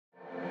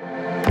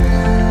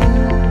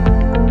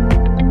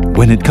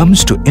When it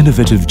comes to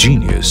innovative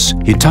genius,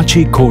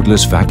 Hitachi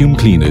cordless vacuum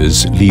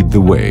cleaners lead the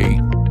way.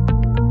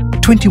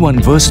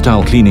 21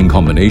 versatile cleaning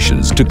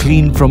combinations to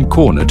clean from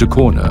corner to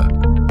corner.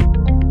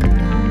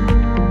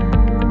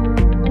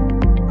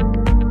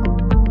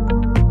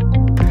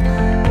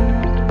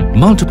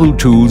 Multiple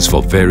tools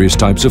for various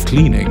types of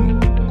cleaning.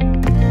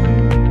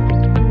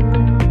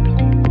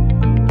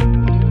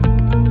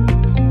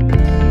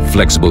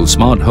 Flexible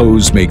smart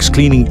hose makes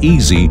cleaning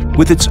easy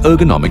with its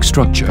ergonomic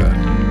structure.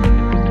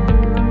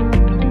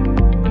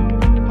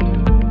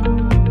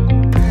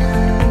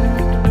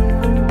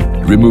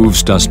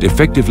 Removes dust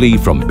effectively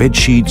from bed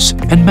sheets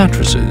and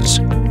mattresses,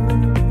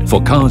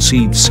 for car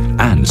seats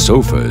and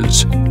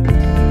sofas.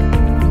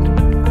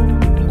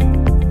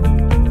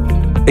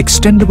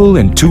 Extendable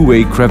and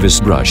two-way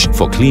crevice brush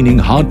for cleaning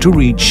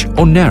hard-to-reach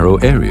or narrow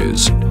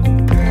areas.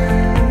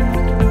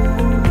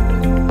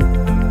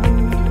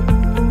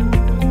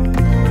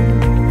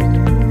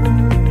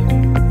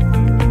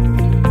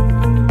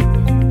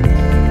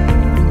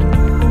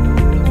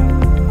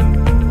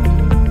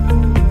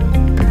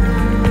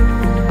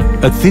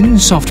 A thin,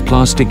 soft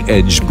plastic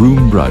edge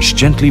broom brush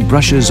gently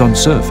brushes on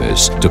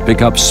surface to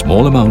pick up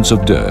small amounts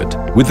of dirt.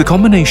 With the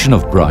combination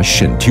of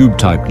brush and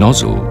tube-type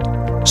nozzle,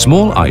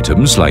 small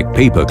items like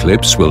paper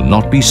clips will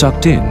not be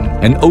sucked in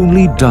and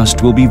only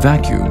dust will be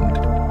vacuumed.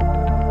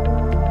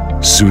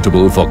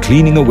 Suitable for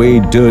cleaning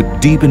away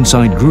dirt deep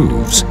inside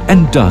grooves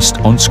and dust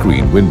on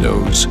screen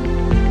windows.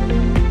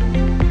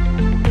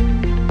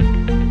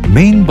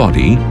 Main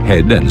body,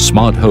 head and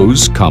smart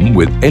hose come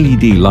with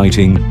LED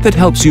lighting that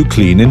helps you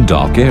clean in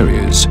dark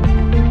areas.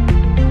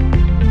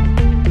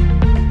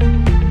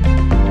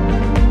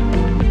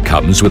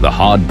 Comes with a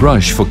hard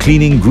brush for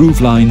cleaning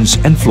groove lines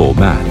and floor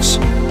mats.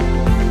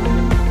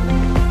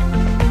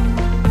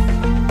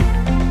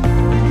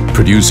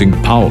 Producing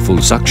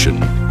powerful suction,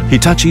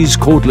 Hitachi's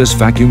cordless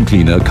vacuum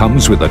cleaner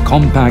comes with a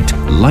compact,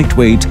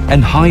 lightweight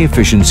and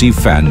high-efficiency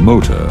fan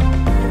motor.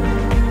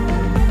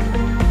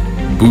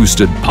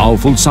 Boosted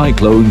powerful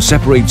cyclone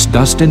separates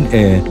dust and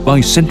air by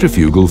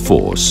centrifugal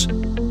force.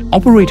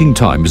 Operating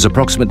time is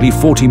approximately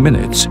 40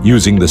 minutes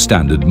using the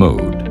standard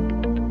mode.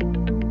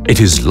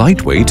 It is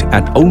lightweight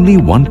at only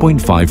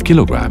 1.5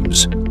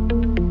 kilograms.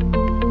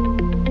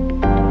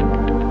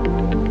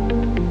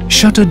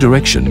 Shutter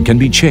direction can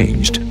be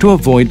changed to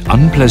avoid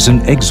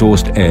unpleasant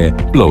exhaust air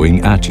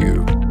blowing at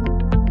you.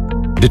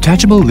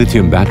 Detachable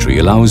lithium battery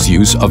allows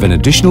use of an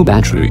additional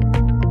battery.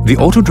 The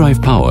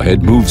auto-drive power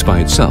head moves by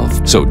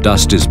itself, so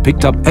dust is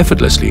picked up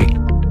effortlessly.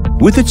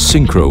 With its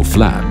synchro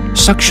flap,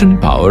 suction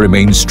power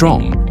remains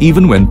strong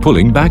even when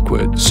pulling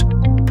backwards.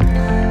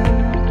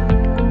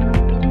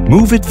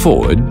 Move it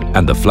forward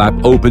and the flap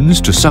opens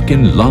to suck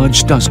in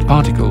large dust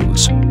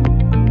particles.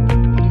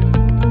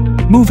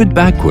 Move it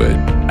backward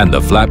and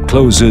the flap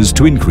closes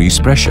to increase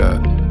pressure.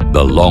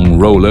 The long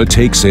roller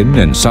takes in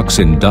and sucks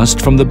in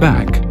dust from the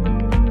back.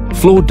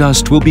 Floor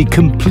dust will be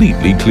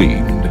completely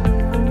cleaned.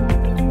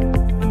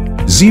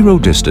 Zero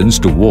distance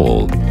to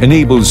wall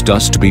enables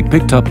dust to be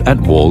picked up at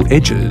wall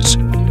edges.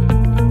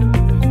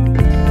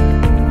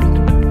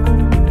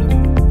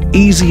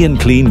 Easy and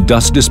clean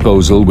dust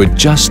disposal with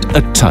just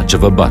a touch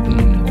of a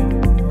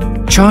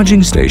button.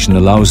 Charging station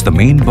allows the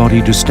main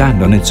body to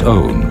stand on its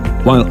own,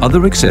 while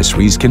other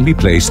accessories can be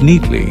placed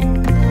neatly.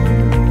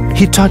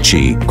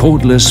 Hitachi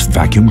cordless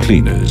vacuum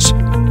cleaners.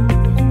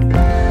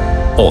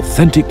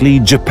 Authentically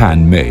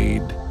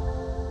Japan-made.